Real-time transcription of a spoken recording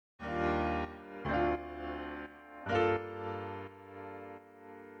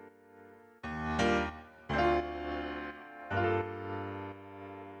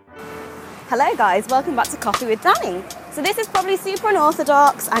Hello guys, welcome back to Coffee with Danny. So this is probably super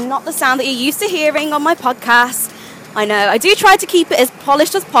unorthodox and not the sound that you're used to hearing on my podcast. I know, I do try to keep it as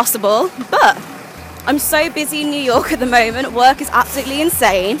polished as possible, but I'm so busy in New York at the moment, work is absolutely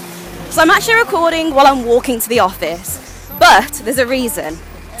insane. So I'm actually recording while I'm walking to the office. But there's a reason.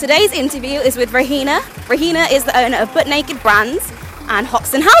 Today's interview is with Rahina. Rahina is the owner of Butt Naked Brands and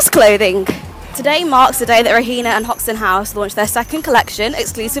Hoxton House Clothing. Today marks the day that Rahina and Hoxton House launched their second collection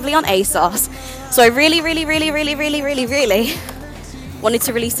exclusively on ASOS. So I really wanted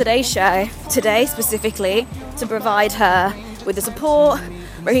to release today's show, today specifically, to provide her with the support.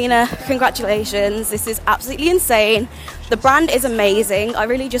 Rahina, congratulations. This is absolutely insane. The brand is amazing. I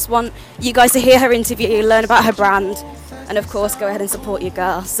really just want you guys to hear her interview, learn about her brand, and of course go ahead and support your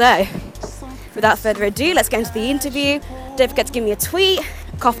girl. So without further ado, let's get into the interview. Don't forget to give me a tweet,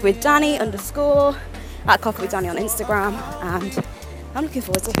 coffeewithdanny_ at coffeewithdanny on Instagram, and I'm looking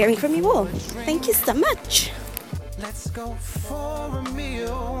forward to hearing from you all. Thank you so much. Let's go for a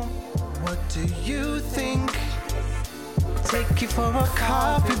meal. What do you think? Take you for a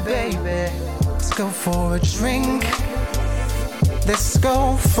coffee, baby. Let's go for a drink. Let's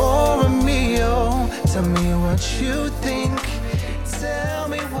go for a meal. Tell me what you think. Tell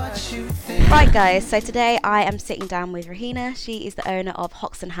me what you think. Right guys, so today I am sitting down with Rahina. She is the owner of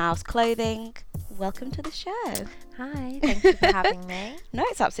Hoxton House Clothing. Welcome to the show. Hi, thank you for having me. No,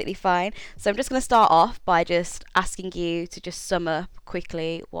 it's absolutely fine. So I'm just going to start off by just asking you to just sum up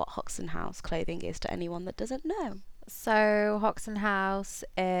quickly what Hoxton House Clothing is to anyone that doesn't know. So Hoxton House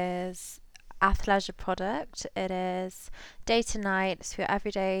is athleisure product. It is day to night. It's for your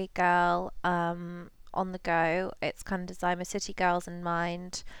everyday girl on the go. It's kind of designed with city girls in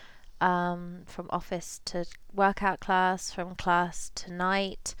mind, from office to workout class, from class to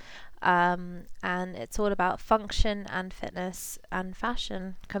night. And it's all about function and fitness and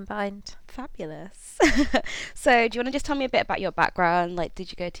fashion combined. Fabulous. So do you want to just tell me a bit about your background? Like,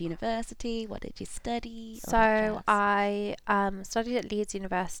 did you go to university? What did you study? So I studied at Leeds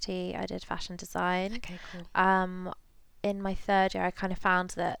University. I did fashion design. Okay, cool. In my third year, I kind of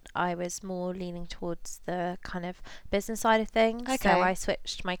found that I was more leaning towards the kind of business side of things. Okay. So I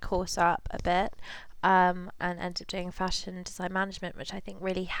switched my course up a bit. And ended up doing fashion design management, which I think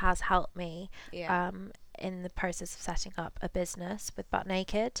really has helped me in the process of setting up a business with Butt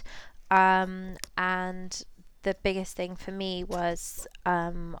Naked. And the biggest thing for me was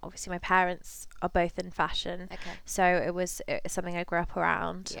obviously my parents are both in fashion, so it's something I grew up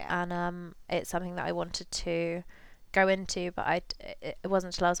around, and it's something that I wanted to go into, but it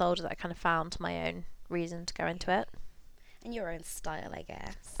wasn't until I was older that I kind of found my own reason to go into it. And your own style, I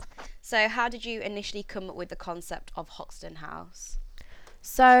guess. So how did you initially come up with the concept of Hoxton House?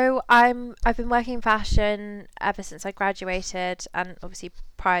 So I've been working in fashion ever since I graduated, and obviously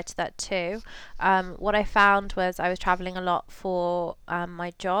prior to that too. What I found was I was traveling a lot for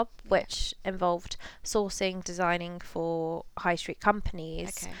my job, which involved sourcing, designing for high street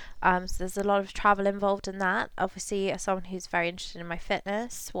companies. So there's a lot of travel involved in that. Obviously, as someone who's very interested in my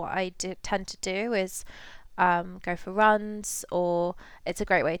fitness, what I tend to do is go for runs, or it's a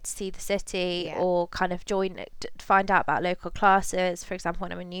great way to see the city, or kind of find out about local classes. For example,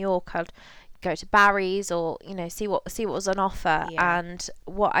 when I'm in New York, I'd go to Barry's, or see what was on offer. And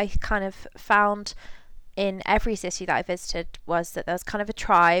what I kind of found in every city that I visited was that there was kind of a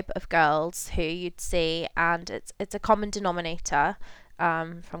tribe of girls who you'd see, and it's a common denominator.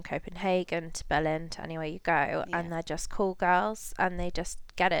 From Copenhagen to Berlin to anywhere you go, and they're just cool girls, and they just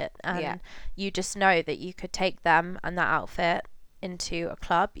get it, and you just know that you could take them and that outfit into a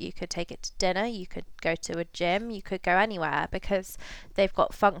club, you could take it to dinner, you could go to a gym, you could go anywhere, because they've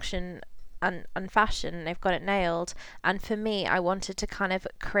got function and fashion, they've got it nailed. And for me, I wanted to kind of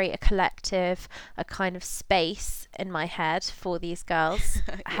create a collective, a kind of space in my head for these girls,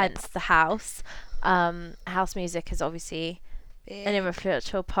 hence the house. House music is obviously an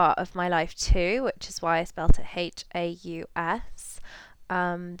influential part of my life too, which is why I spelt it Haus.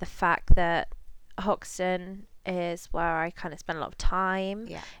 The fact that Hoxton is where I kind of spent a lot of time.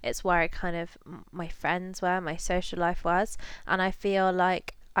 It's where I kind of my friends were, my social life was, and I feel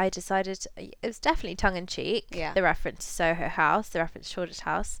like I decided it was definitely tongue-in-cheek, the reference to Soho House, the reference to Shoreditch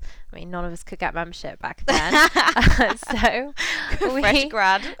House. I mean, none of us could get membership back then. So Fresh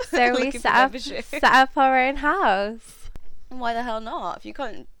grad. So we set up our own house. Why the hell not? If you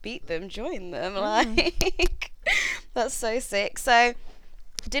can't beat them, join them. Like, that's so sick. So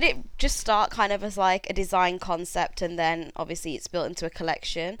did it just start kind of as like a design concept, and then obviously it's built into a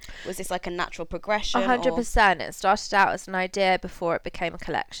collection? Was this like a natural progression? 100%. It started out as an idea before it became a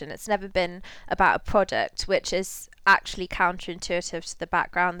collection. It's never been about a product, which is actually counterintuitive to the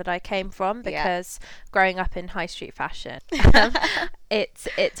background that I came from, because growing up in high street fashion,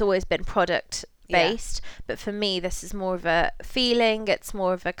 it's always been product based, but for me this is more of a feeling, it's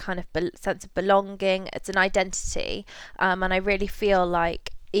more of a kind of sense of belonging, it's an identity, and I really feel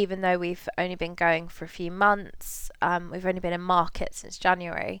like, even though we've only been going for a few months, we've only been in market since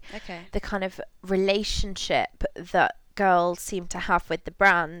January, the kind of relationship that girls seem to have with the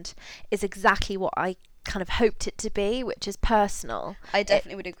brand is exactly what I kind of hoped it to be, which is personal. I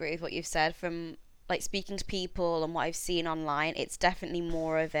definitely would agree with what you've said. From like speaking to people and what I've seen online, it's definitely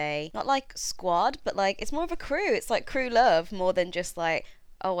more of a, not like squad, but like it's more of a crew. It's like crew love more than just like,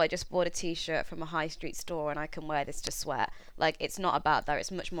 oh, I just bought a t-shirt from a high street store and I can wear this to sweat. Like, it's not about that. It's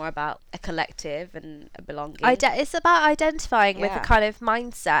much more about a collective and a belonging. It's about identifying with a kind of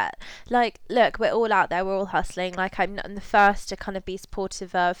mindset. Like, look, we're all out there, we're all hustling. Like, I'm the first to kind of be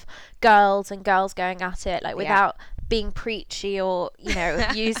supportive of girls and girls going at it, like, without being preachy or, you know,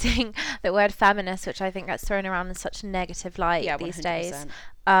 using the word feminist, which I think gets thrown around in such a negative light these 100%. Days.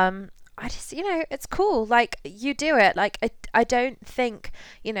 I just, you know, it's cool. Like, you do it. Like, I don't think,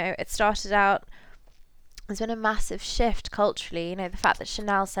 you know, it started out, there's been a massive shift culturally. You know, the fact that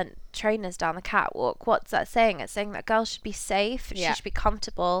Chanel sent trainers down the catwalk, what's that saying? It's saying that girls should be safe, she should be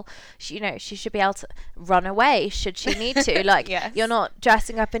comfortable, she should be able to run away should she need to. Like, you're not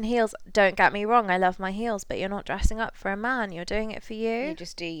dressing up in heels. Don't get me wrong, I love my heels, but you're not dressing up for a man, you're doing it for you. You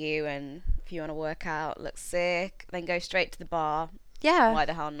just do you, and if you want to work out, look sick, then go straight to the bar. Yeah. Why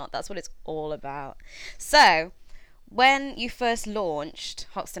the hell not? That's what it's all about. So, when you first launched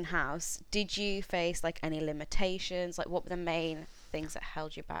Hoxton House, did you face like any limitations? Like, what were the main things that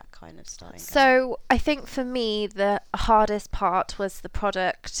held you back kind of starting? So, I think for me, the hardest part was the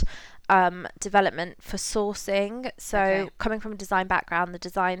product development for sourcing. So, coming from a design background, the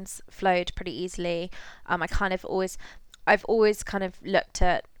designs flowed pretty easily. I've always kind of looked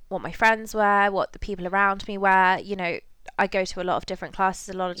at what my friends wear, what the people around me wear, you know. I go to a lot of different classes,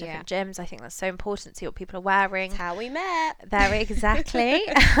 a lot of different gyms. I think that's so important to see what people are wearing. That's how we met. There, exactly.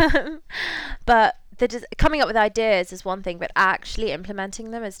 But coming up with ideas is one thing, but actually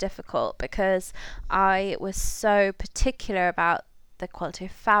implementing them is difficult, because I was so particular about the quality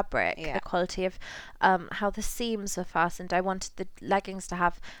of fabric, the quality of how the seams were fastened. I wanted the leggings to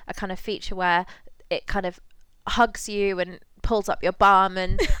have a kind of feature where it kind of hugs you and pulls up your bum,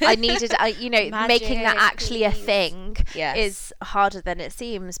 and I needed making that actually a thing is harder than it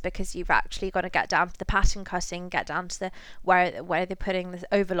seems, because you've actually got to get down to the pattern cutting, get down to the where they're putting the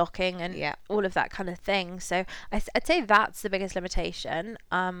overlocking and all of that kind of thing. So I'd say that's the biggest limitation.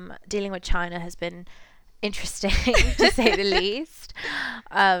 Dealing with China has been interesting to say the least.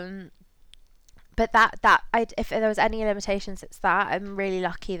 But if there was any limitations, it's that. I'm really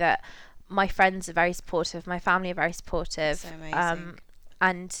lucky that my friends are very supportive, my family are very supportive. So amazing.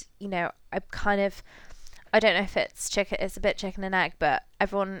 And, you know, I don't know if it's a bit chicken and egg, but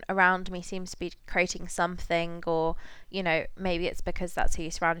everyone around me seems to be creating something, or, you know, maybe it's because that's who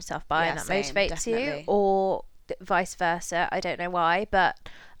you surround yourself by and that motivates you, or vice versa. I don't know why, but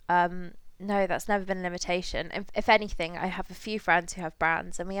no, that's never been a limitation. If anything, I have a few friends who have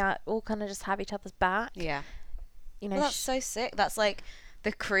brands, and we all kind of just have each other's back. Yeah. You know, well, that's so sick. That's like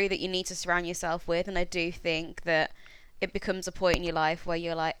the crew that you need to surround yourself with. And I do think that it becomes a point in your life where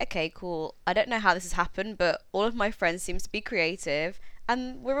you're like, okay, cool, I don't know how this has happened, but all of my friends seem to be creative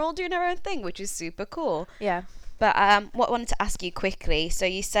and we're all doing our own thing, which is super cool. Yeah. But what I wanted to ask you quickly, so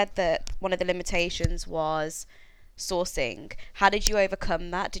you said that one of the limitations was sourcing. How did you overcome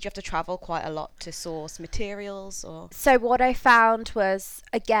that? Did you have to travel quite a lot to source materials? Or so what I found was,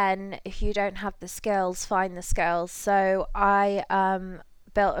 again, if you don't have the skills, find the skills. So I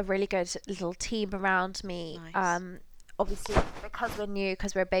built a really good little team around me. Nice. Obviously, because we're new,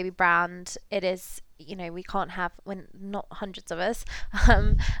 because we're a baby brand, it is, you know, we can't have, when not hundreds of us,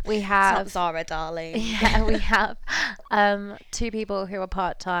 we have it's not Zara, darling. Yeah, we have 2 people who are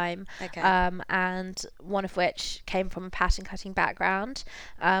part-time, and one of which came from a pattern cutting background,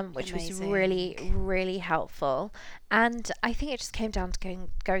 which Amazing. was really, really helpful. And I think it just came down to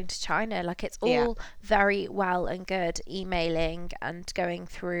going to China. Like, it's all very well and good emailing and going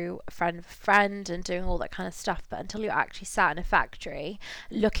through a friend of a friend and doing all that kind of stuff, but until you're actually sat in a factory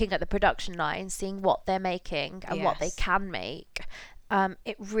looking at the production line, seeing what they're making and what they can make,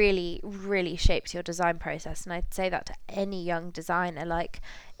 it really, really shapes your design process. And I'd say that to any young designer. Like,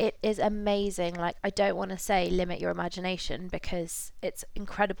 it is amazing. Like, I don't want to say limit your imagination, because it's an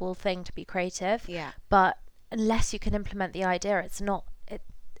incredible thing to be creative, but unless you can implement the idea, it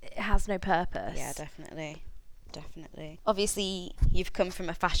has no purpose. Yeah, definitely. Definitely. Obviously, you've come from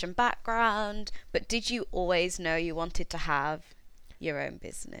a fashion background, but did you always know you wanted to have your own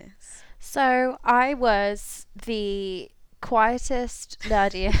business? So I was the quietest,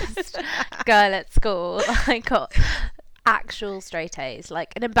 nerdiest girl at school. I got actual straight A's,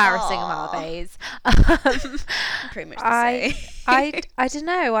 like an embarrassing amount of A's. Pretty much the same. I don't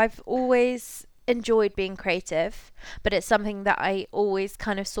know. I've always enjoyed being creative, but it's something that I always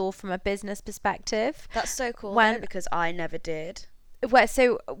kind of saw from a business perspective. That's so cool because I never did.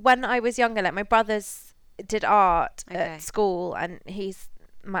 So when I was younger, like my brothers did art at school, and he's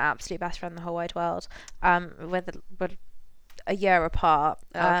my absolute best friend in the whole wide world. We're a year apart.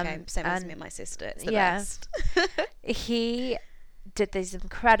 Same as me and my sister. It's the best. He did these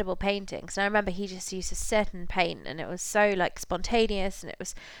incredible paintings, and I remember he just used to sit and paint, and it was so like spontaneous, and it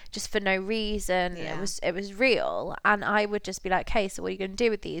was just for no reason. It was real, and I would just be like, "Hey, so what are you going to do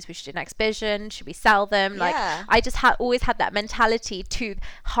with these? We should do an exhibition. Should we sell them?" Like, I just always had that mentality to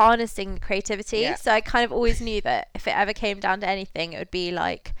harnessing creativity. So I kind of always knew that if it ever came down to anything, it would be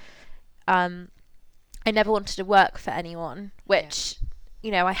like, I never wanted to work for anyone, which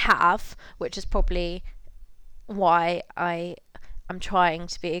I have, which is probably why I'm trying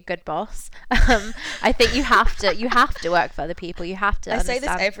to be a good boss. I think you have to work for other people. You have to understand. I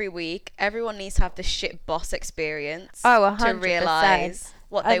say this every week. Everyone needs to have the shit boss experience. 100%. To realise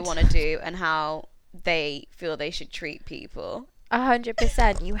what they want to do and how they feel they should treat people.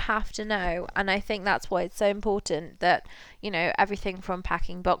 100%. You have to know, and I think that's why it's so important that everything from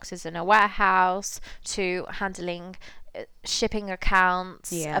packing boxes in a warehouse to handling shipping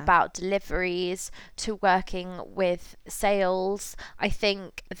accounts, about deliveries, to working with sales. I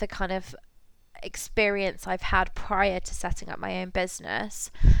think the kind of experience I've had prior to setting up my own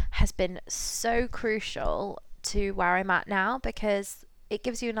business has been so crucial to where I'm at now, because it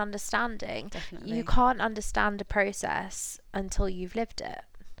gives you an understanding. Definitely. You can't understand a process until you've lived it.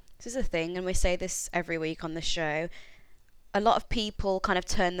 This is a thing, and we say this every week on the show. A lot of people kind of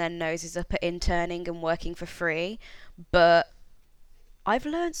turn their noses up at interning and working for free, but I've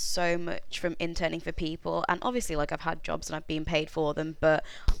learned so much from interning for people, and obviously like I've had jobs and I've been paid for them, but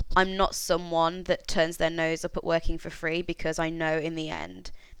I'm not someone that turns their nose up at working for free, because I know in the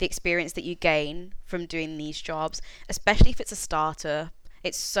end the experience that you gain from doing these jobs, especially if it's a startup,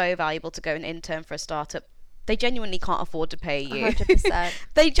 it's so valuable to go and intern for a startup. They genuinely can't afford to pay you. 100%.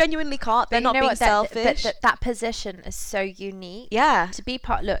 They genuinely can't. They're not being selfish. That position is so unique. Yeah. To be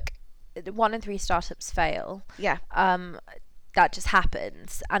part, look, 1 in 3 startups fail. Yeah. That just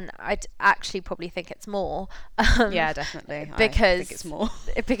happens, and I'd actually probably think it's more. Yeah, definitely. Because I think it's more.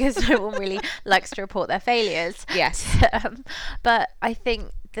 Because no one really likes to report their failures. Yes. But I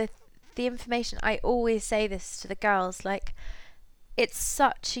think the information, I always say this to the girls, like, it's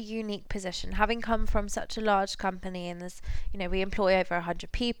such a unique position, having come from such a large company, and there's, we employ over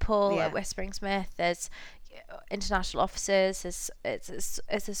 100 people at Whispering Smith. There's international offices. It's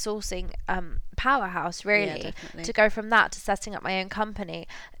a sourcing powerhouse, really. To go from that to setting up my own company,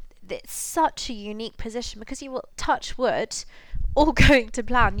 it's such a unique position, because you will, touch wood, all going to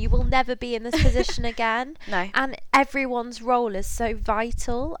plan, you will never be in this position again. No. And everyone's role is so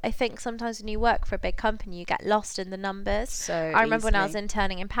vital. I think sometimes when you work for a big company, you get lost in the numbers. So I remember when I was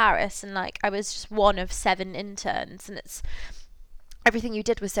interning in Paris, and like I was just one of 7 interns, and it's everything you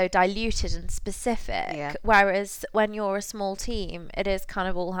did was so diluted and specific. Whereas when you're a small team, it is kind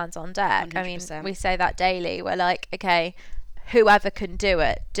of all hands on deck. 100%. I mean, we say that daily. We're like, okay, whoever can do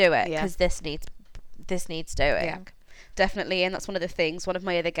it, because this needs doing. Yeah. Definitely, and that's one of the things. One of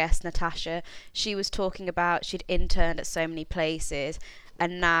my other guests, Natasha, she was talking about she'd interned at so many places,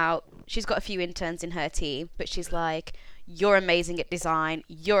 and now she's got a few interns in her team, but she's like, you're amazing at design,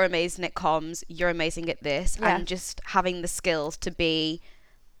 you're amazing at comms, you're amazing at this, and just having the skills to be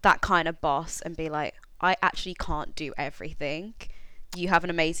that kind of boss and be like, I actually can't do everything. You have an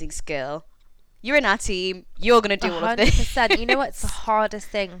amazing skill. You're in our team. You're going to do all of this. 100%. You know what's the hardest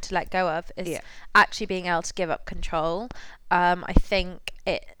thing to let go of is actually being able to give up control. I think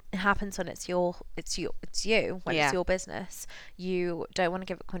it happens when it's you when it's your business. You don't want to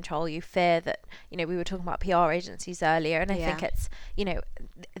give up control. You fear that, we were talking about PR agencies earlier, and I think it's,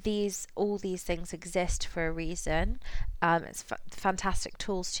 all these things exist for a reason. It's fantastic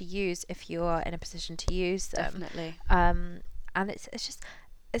tools to use if you are in a position to use them. Definitely. And it's just,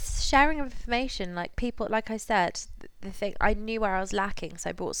 it's sharing of information. Like people, like I said, the thing, I knew where I was lacking, so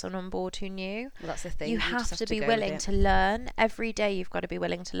I brought someone on board who knew. Well, that's the thing. You have to be willing to learn. Every day you've got to be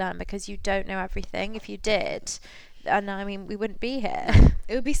willing to learn, because you don't know everything. If you did, and I mean, we wouldn't be here.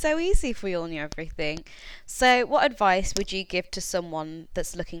 It would be so easy if we all knew everything. So what advice would you give to someone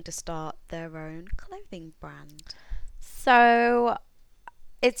that's looking to start their own clothing brand? So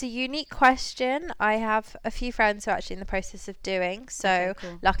it's a unique question. I have a few friends who are actually in the process of doing. So Okay,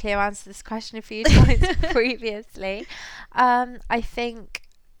 cool. luckily I've answered this question a few times previously. I think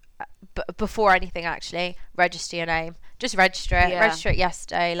before anything, actually, register your name. Just register it. Yeah. Register it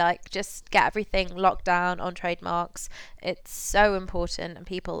yesterday. Like, just get everything locked down on trademarks. It's so important, and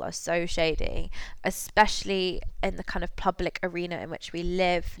people are so shady, especially in the kind of public arena in which we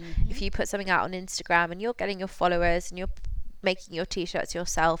live. If you put something out on Instagram and you're getting your followers and you're making your t-shirts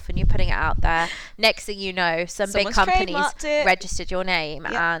yourself and you're putting it out there, next thing you know, some big Someone's companies trademarked it. registered your name.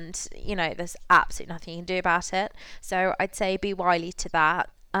 Yep. And you know, there's absolutely nothing you can do about it. So I'd say be wily to that,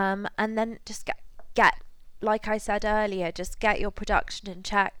 and then just get like I said earlier, just get your production in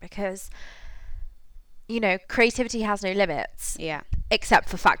check, because you know, creativity has no limits. Yeah. Except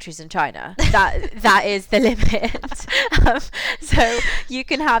for factories in China. That is the limit. So you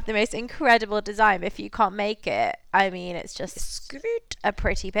can have the most incredible design, but if you can't make it, I mean, it's just screwed a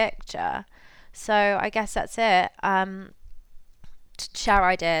pretty picture. So I guess that's it. Share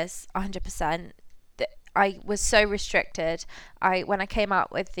ideas, 100%. I was so restricted. When I came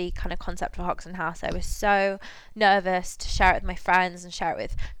out with the kind of concept for Hoxton House, I was so nervous to share it with my friends and share it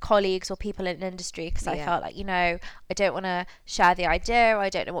with colleagues or people in the industry, because I felt like, you know, I don't want to share the idea, or I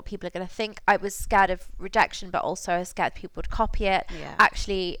don't know what people are going to think. I was scared of rejection, but also I was scared people would copy it. Yeah.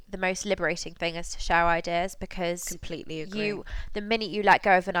 Actually, the most liberating thing is to share ideas, because Completely agree. the minute you let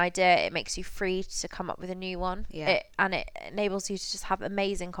go of an idea, it makes you free to come up with a new one. Yeah. And it enables you to just have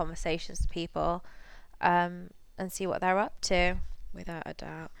amazing conversations with people. And see what they're up to. Without a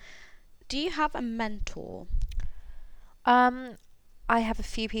doubt. Do you have a mentor? I have a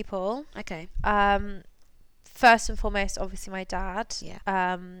few people. Okay. First and foremost, obviously my dad.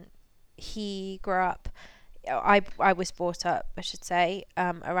 Yeah. He grew up, I was brought up, I should say,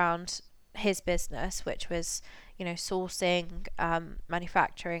 around his business, which was, you know, sourcing,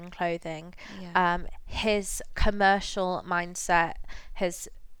 manufacturing, clothing. Yeah. His commercial mindset has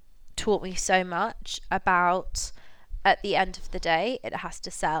taught me so much about, at the end of the day, it has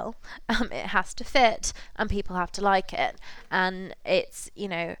to sell, it has to fit, and people have to like it. And it's, you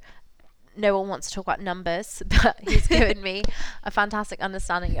know, no one wants to talk about numbers, but he's given me a fantastic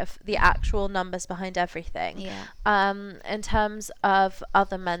understanding of the actual numbers behind everything. Yeah. In terms of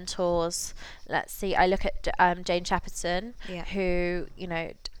other mentors, let's see, I look at Jane Shepherdson, Yeah. who, you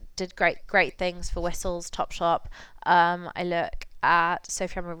know, did great things for Whistles, Topshop. I look at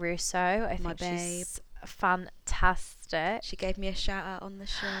Sophia Russo. I My think she's fantastic. She gave me a shout out on the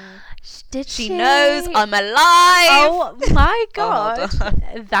show. Did she? She knows I'm alive. Oh my Oh, god. hold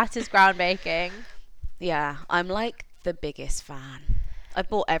on. That is groundbreaking. Yeah, I'm like the biggest fan. I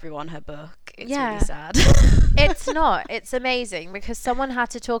bought everyone her book. It's Yeah. really sad. It's not. It's amazing, because someone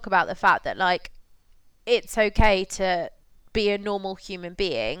had to talk about the fact that, like, it's okay to be a normal human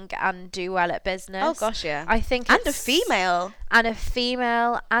being and do well at business. Oh gosh, yeah. I think And a it's- female. and a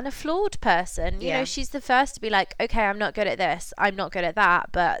female and a flawed person. You Yeah. know, she's the first to be like, okay, I'm not good at this, I'm not good at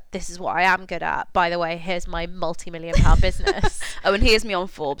that, but this is what I am good at. By the way, here's my multi-million-pound business. Oh, and here's me on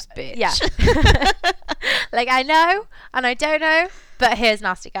Forbes, bitch. Yeah. Like, I know and I don't know, but here's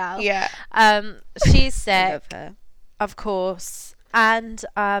Nasty Gal. Yeah. She's I sick, love her. of course. And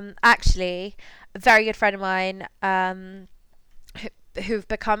actually, a very good friend of mine, who've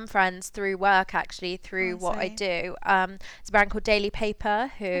become friends through work, actually, through what I same. do. It's a brand called Daily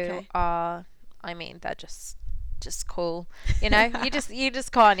Paper, who Okay. are, I mean, they're just cool. You know, you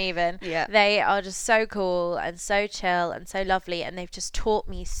just can't even. Yeah. They are just so cool and so chill and so lovely, and they've just taught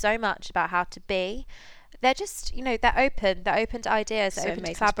me so much about how to be. They're just, you know, they're open to ideas, So they're open to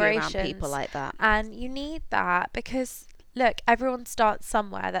amazing to be around collaborations. people like that. And you need that, because look, everyone starts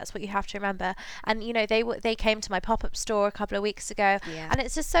somewhere. That's what you have to remember. And you know, they came to my pop-up store a couple of weeks ago, Yeah. and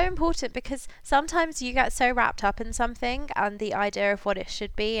it's just so important, because sometimes you get so wrapped up in something and the idea of what it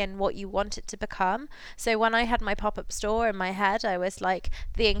should be and what you want it to become. So when I had my pop-up store in my head, I was like,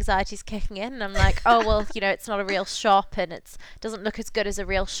 the anxiety's kicking in, and I'm like, oh well, you know, it's not a real shop, and it doesn't look as good as a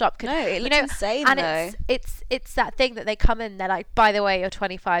real shop could. No, it you looks know, insane, and though. it's that thing that they come in, they're like, by the way, you're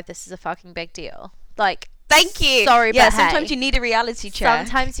 25, this is a fucking big deal. Like, Thank you. sorry, Yeah, but sometimes hey. you need a reality check.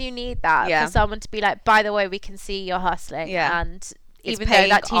 Sometimes you need that Yeah. for someone to be like, by the way, we can see you're hustling. Yeah. And It's even though paying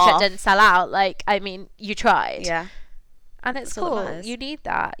that t-shirt off. didn't sell out, like, I mean, you tried. Yeah. And it's That's all that cool. matters. You need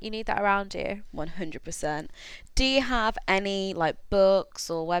that. You need that around you. 100%. Do you have any like books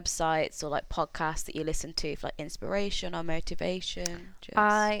or websites or like podcasts that you listen to for like inspiration or motivation?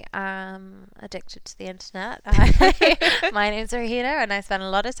 I am addicted to the internet. My name's Rahina, and I spend a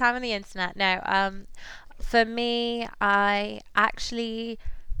lot of time on the internet. No, for me, I actually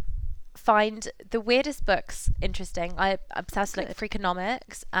find the weirdest books interesting. I obsess with like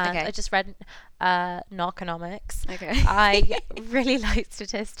Freakonomics, and Okay. I just read Narconomics. Okay. I really like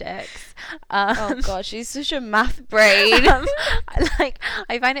statistics. Oh god, she's such a math brain. Like,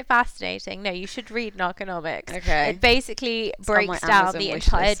 I find it fascinating. No, you should read Narconomics. Okay. It basically on breaks my down Amazon the wish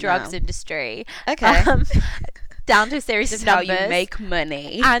entire list drugs now. industry. Okay. Down to a series This of is how numbers. you make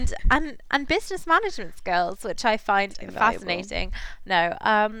money. And business management skills, which I find Invaluable. fascinating. No,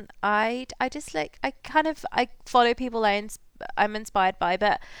 I just like, I follow people I'm inspired by,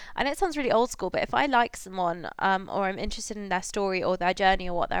 but I know it sounds really old school, but if I like someone, or I'm interested in their story or their journey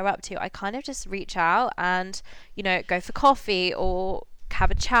or what they're up to, I kind of just reach out and, you know, go for coffee or have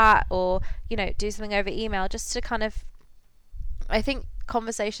a chat or, you know, do something over email, just to kind of, I think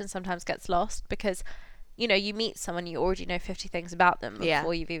conversation sometimes gets lost because, you know, you meet someone, you already know 50 things about them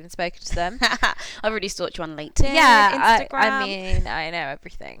before you've even spoken to them. I've already stalked you on LinkedIn, Yeah, Instagram. I mean, I know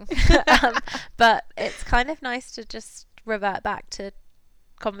everything. But it's kind of nice to just revert back to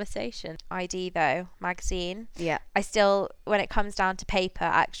conversation. ID, though, magazine. Yeah. I still, when it comes down to paper,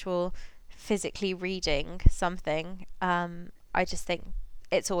 actual physically reading something, I just think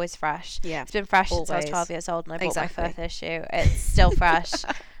it's always fresh. Yeah. It's been fresh since I was Always. 12 years old and I bought Exactly. my first issue. It's still fresh.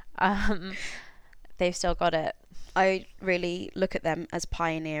 They've still got it. I really look at them as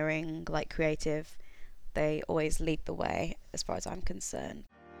pioneering, like creative. They always lead the way as far as I'm concerned.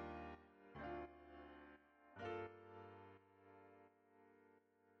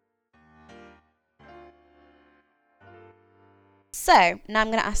 So now I'm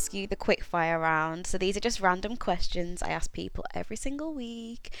going to ask you the quick fire round. So these are just random questions I ask people every single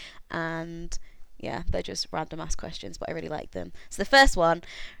week, and yeah, they're just random ass questions, but I really like them. So the first one,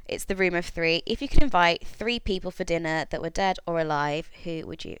 it's the room of three. If you could invite 3 people for dinner that were dead or alive, who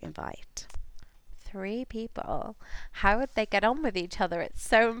would you invite? 3 people. How would they get on with each other? It's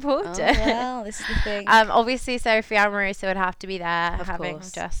so Oh, important. well, this is the thing. Obviously, Sophie and Marisa would have to be there, Of having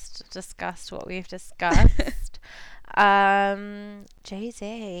course. just discussed what we've discussed.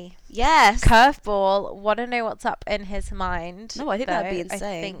 Jay-Z. Yes. Curveball. Want to know what's up in his mind. No, I think that'd be though.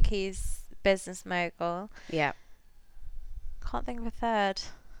 insane. I think he's business mogul. Yeah. Can't think of a third.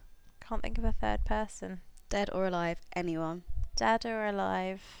 Can't think of a third person. Dead or alive, anyone. Dead or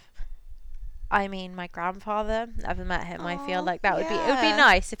alive? I mean, my grandfather. Never met him. I feel Oh, like that would be. It would be yeah.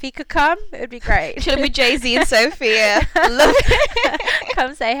 nice if he could come. It would be great. Chilling with Jay-Z and Sophia. Love it.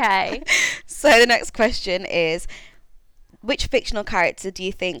 Come say hey. So the next question is, which fictional character do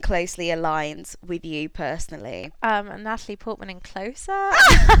you think closely aligns with you personally? Natalie Portman in Closer?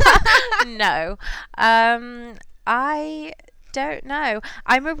 No. I don't know.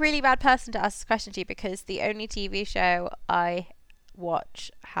 I'm a really bad person to ask this question to you because the only TV show I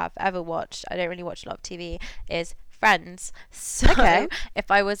have ever watched, I don't really watch a lot of TV, is Friends. So Okay. if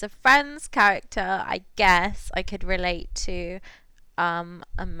I was a Friends character, I guess I could relate to a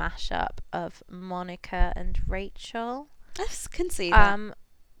mashup of Monica and Rachel. I can see that.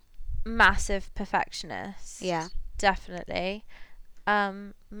 Massive perfectionist. Yeah. Definitely.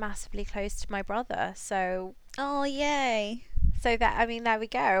 Massively close to my brother. So Oh, yay. that, I mean, there we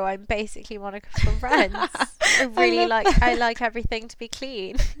go. I'm basically Monica from Friends. I like everything to be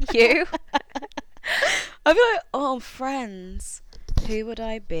clean. You? I feel like, oh, Friends. Who would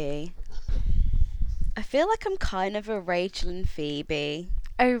I be? I feel like I'm kind of a Rachel and Phoebe.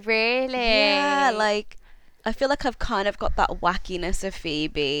 Oh, really? Yeah, like, I feel like I've kind of got that wackiness of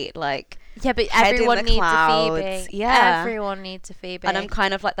Phoebe, like, Yeah, but head in everyone the needs clouds. a Phoebe. Yeah. Everyone needs a Phoebe. and I'm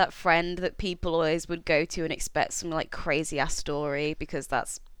kind of like that friend that people always would go to and expect some, like, crazy-ass story, because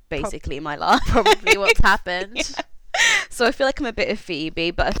that's basically my life. probably what's happened. Yeah. So I feel like I'm a bit of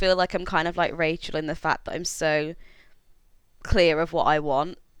Phoebe, but I feel like I'm kind of like Rachel in the fact that I'm so clear of what I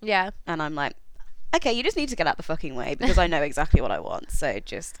want, Yeah. and I'm like, okay, you just need to get out the fucking way because I know exactly what I want, so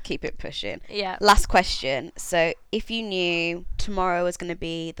just keep it pushing. Yeah. Last question. So if you knew tomorrow was going to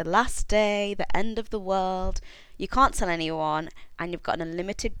be the last day, the end of the world, you can't tell anyone, and you've got an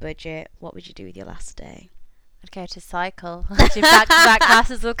unlimited budget, what would you do with your last day? I'd go to cycle. I'd do back-to-back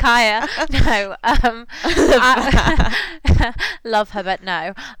classes with Kaya. No. Love her, but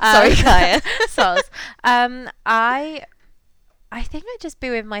no. Sorry, Kaya. Soz. I think I'd just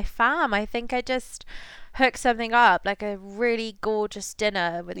be with my fam. I think I'd just hook something up, like a really gorgeous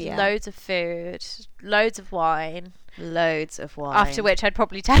dinner with Yeah. loads of food, loads of wine, Loads of wine. After which I'd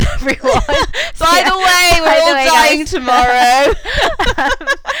probably tell everyone. By the way, we're all dying tomorrow.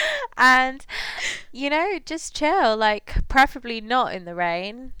 And, you know, just chill. Like, preferably not in the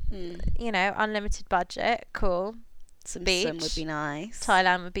rain. You know, unlimited budget. Cool. Some Beach. sun would be nice.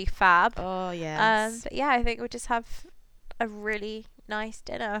 Thailand would be fab. Oh, yes. But yeah, I think we'll just have a really nice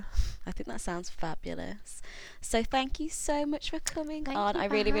dinner. I think that sounds fabulous. So thank you so much for coming Thank on. you I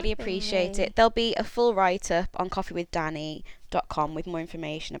for really, really having appreciate me. it. There'll be a full write-up on coffeewithdanny.com with more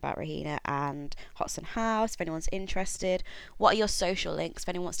information about Rahina and Hoxton House if anyone's interested. What are your social links if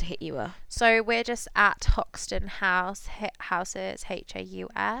anyone wants to hit you up? So we're just at Hoxton House. Houses,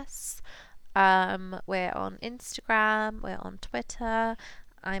 Haus. We're on Instagram. We're on Twitter.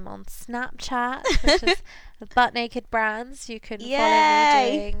 I'm on Snapchat, which is Butt Naked Brands. You can follow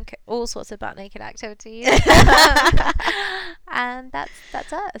me doing all sorts of butt naked activities. And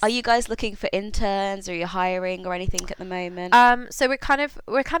that's us. Are you guys looking for interns, or are you hiring or anything at the moment? So we're kind of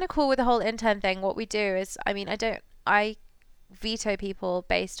cool with the whole intern thing. What we do is, I mean, I veto people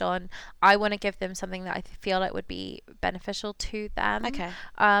based on, I want to give them something that I feel like would be beneficial to them. Okay.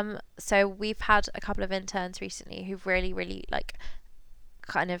 So we've had a couple of interns recently who've really, really like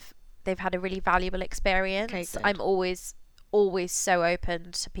kind of, they've had a really valuable experience. Okay, good. I'm always so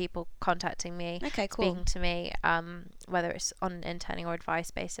open to people contacting me, Okay, cool. speaking to me, whether it's on an interning or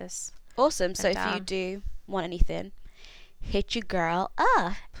advice basis. Awesome. So if you down. do want anything, hit your girl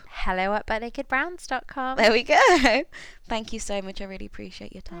up. Hello at buttnakedbrands.com. There we go. Thank you so much. I really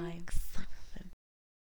appreciate your time. Thanks.